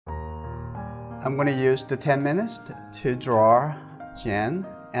I'm going to use the 10 minutes to draw Chen,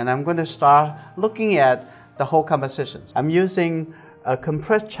 and I'm going to start looking at the whole composition. I'm using a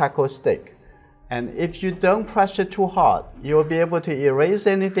compressed charcoal stick, and if you don't press it too hard, you'll be able to erase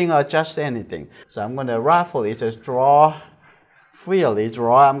anything or adjust anything. So I'm going to roughly just draw, freely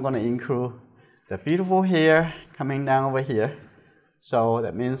draw. I'm going to include the beautiful hair coming down over here. So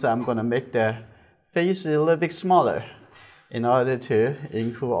that means I'm going to make the face a little bit smaller in order to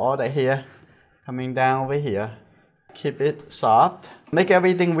include all the hair coming down over here. Keep it soft. Make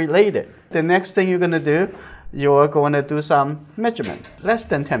everything related. The next thing you're going to do, you're going to do some measurement. Less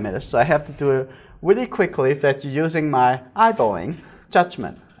than 10 minutes, so I have to do it really quickly that you're using my eyeballing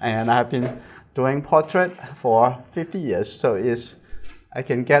judgment. And I've been doing portrait for 50 years, so I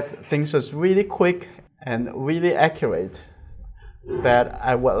can get things as really quick and really accurate. But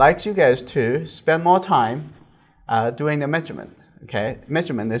I would like you guys to spend more time doing the measurement. Okay,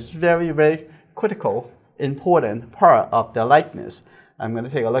 measurement is very, very critical, important part of the likeness. I'm going to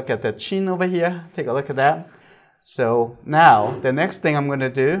take a look at the chin over here. Take a look at that. So now the next thing I'm going to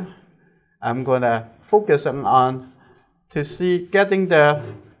do, I'm going to focus on to see getting the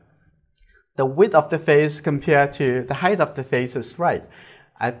width of the face compared to the height of the face is right.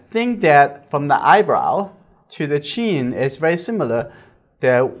 I think that from the eyebrow to the chin is very similar.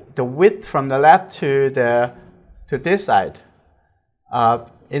 The width from the left to this side,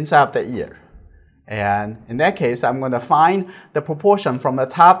 inside of the ear. And in that case, I'm going to find the proportion from the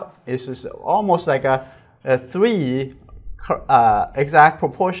top is almost like a 3 exact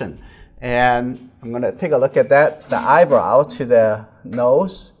proportion. And I'm going to take a look at that, the eyebrow to the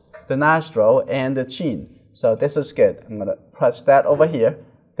nose, the nostril, and the chin. So this is good. I'm going to press that over here.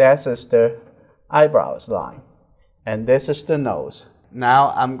 This is the eyebrows line. And this is the nose.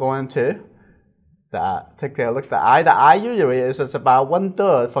 Now I'm going to take a look at the eye. The eye usually is about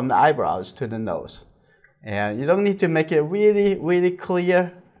 1/3 from the eyebrows to the nose. And you don't need to make it really, really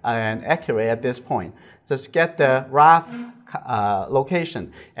clear and accurate at this point. Just get the rough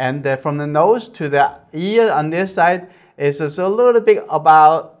location. And from the nose to the ear on this side is just a little bit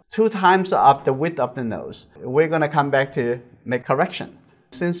about 2 times of the width of the nose. We're going to come back to make correction.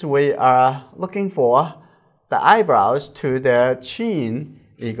 Since we are looking for the eyebrows to the chin,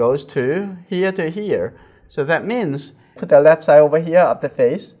 it goes to here. So that means put the left side over here of the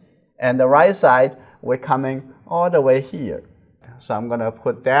face, and the right side we're coming all the way here. So I'm going to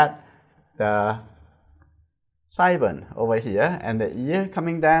put that, the sideburn over here, and the ear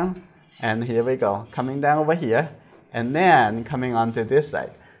coming down, and here we go, coming down over here, and then coming onto this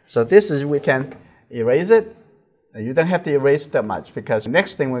side. So this is, we can erase it. You don't have to erase that much, because the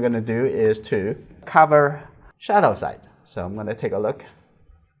next thing we're going to do is to cover shadow side. So I'm going to take a look.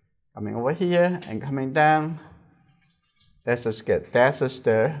 Coming over here and coming down. This is good. This is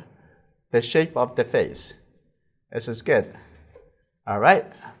the shape of the face. This is good. All right,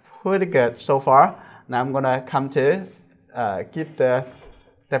 pretty good so far. Now I'm going to come to give the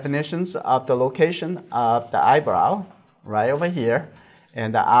definitions of the location of the eyebrow right over here.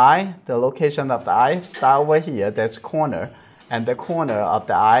 And the eye, the location of the eye start over here, that's corner. And the corner of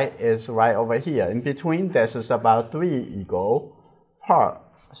the eye is right over here. In between, this is about 3 equal parts.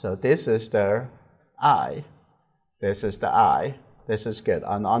 So this is the eye. This is the eye. This is good.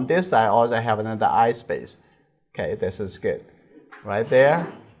 And on this side, also I have another eye space. Okay, this is good. Right there.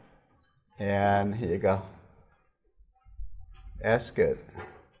 And here you go. That's good.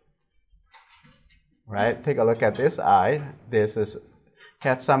 Right, take a look at this eye. This is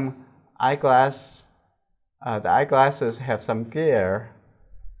have some eyeglass. The eyeglasses have some glare,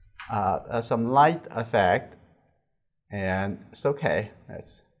 some light effect, and it's okay.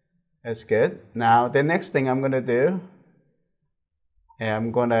 That's good. Now the next thing I'm going to do,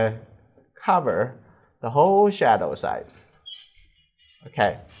 I'm going to cover the whole shadow side.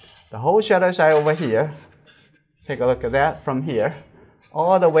 Okay, the whole shadow side over here. Take a look at that from here,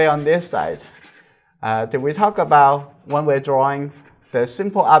 all the way on this side. Did we talk about when we're drawing the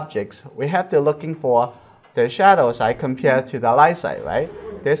simple objects, we have to looking for the shadow side compared to the light side, right?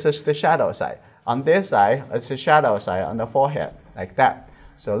 This is the shadow side. On this side, it's the shadow side on the forehead, like that.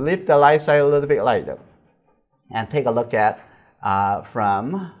 So lift the light side a little bit lighter. And take a look at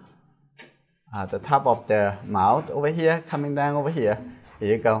from the top of the mouth over here, coming down over here.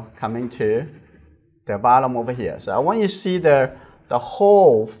 Here you go, coming to the bottom over here. So I want you to see the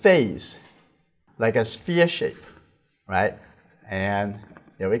whole face like a sphere shape, right? And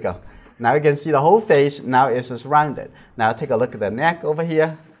here we go. Now you can see the whole face, now it's just rounded. Now take a look at the neck over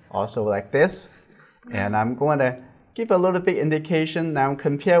here, also like this. And I'm going to give a little bit indication now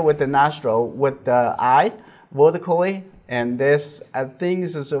compare with the nostril with the eye vertically And this, I think,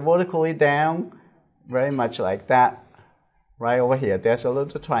 is vertically down, very much like that. Right over here, there's a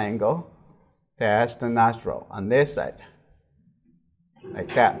little triangle. There's the nostril on this side,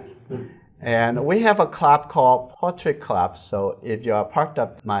 like that. And we have a club called Portrait Club. So if you are part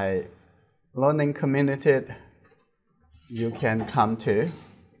of my learning community, you can come to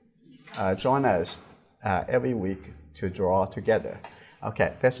join us every week to draw together.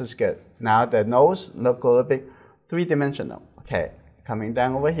 Okay, this is good. Now the nose look a little bit three-dimensional. Okay, coming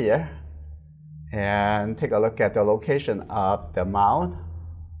down over here and take a look at the location of the mouth.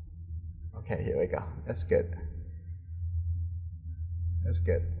 Okay, here we go. That's good. That's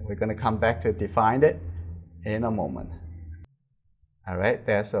good. We're going to come back to define it in a moment. All right,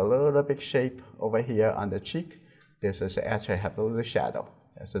 there's a little bit shape over here on the cheek. This is actually have a little shadow.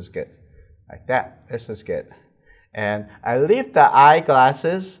 This is good. Like that. This is good. And I leave the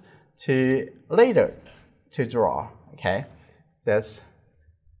eyeglasses to later to draw. Okay, this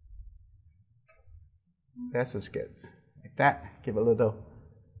is good. Like that. Give a little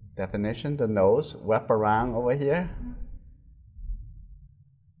definition. The nose wrap around over here.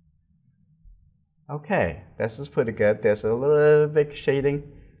 Okay, this is pretty good. There's a little bit shading,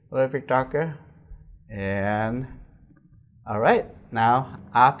 a little bit darker. And all right, now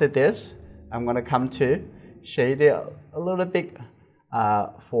after this, I'm going to come to shade it a little bit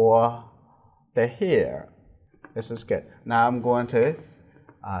for the hair. This is good. Now I'm going to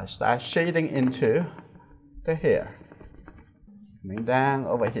start shading into the hair. Coming down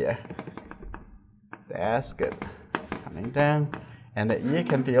over here. That's good. Coming down. And the ear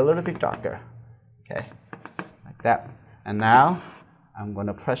can be a little bit darker. Okay, like that. And now I'm going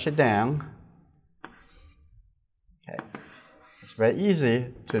to press it down. Okay, it's very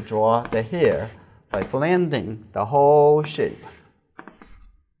easy to draw the hair by blending the whole shape.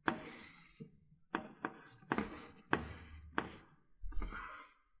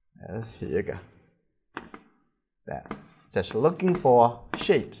 Yes, here you go. That. Just looking for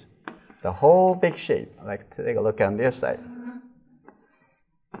shapes, the whole big shape. Like, take a look on this side.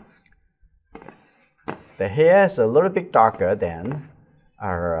 The hair is a little bit darker than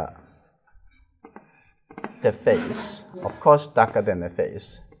the face. Of course, darker than the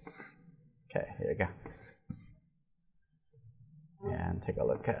face. Okay, here you go. And take a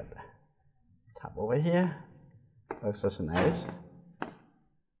look at the top over here. Looks just nice.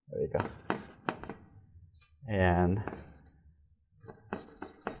 There you go. And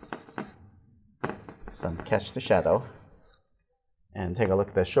some catch the shadow. And take a look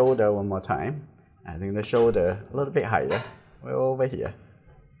at the shoulder one more time. I think the shoulder a little bit higher. We're over here.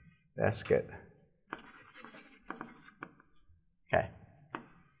 That's good. Okay,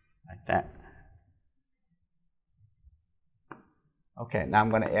 like that. Okay, now I'm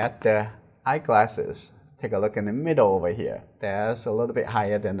going to add the eyeglasses. Take a look in the middle over here. That's a little bit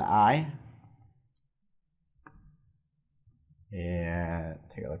higher than the eye. And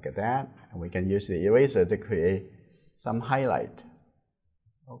take a look at that. And we can use the eraser to create some highlight.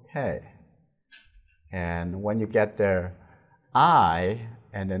 Okay. And when you get the eye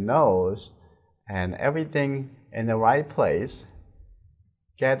and the nose and everything in the right place,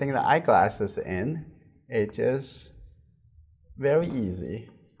 getting the eyeglasses in, it's just very easy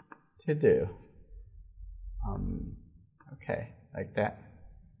to do. Okay, like that.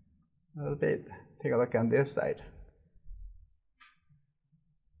 A little bit. Take a look on this side.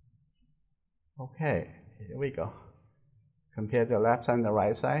 Okay, here we go. Compare the left side and the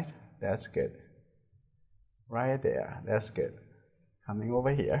right side. That's good. Right there. That's good. Coming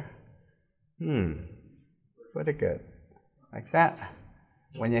over here. Pretty good. Like that.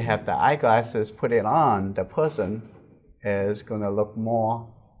 When you have the eyeglasses put it on, the person is going to look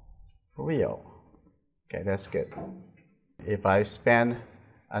more real. Okay, that's good. If I spend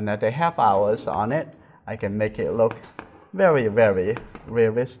another half hours on it, I can make it look very, very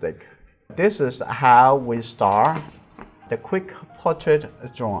realistic. This is how we start the quick portrait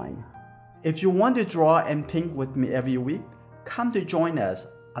drawing. If you want to draw and paint with me every week, come to join us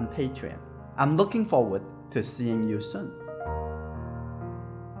on Patreon. I'm looking forward to seeing you soon.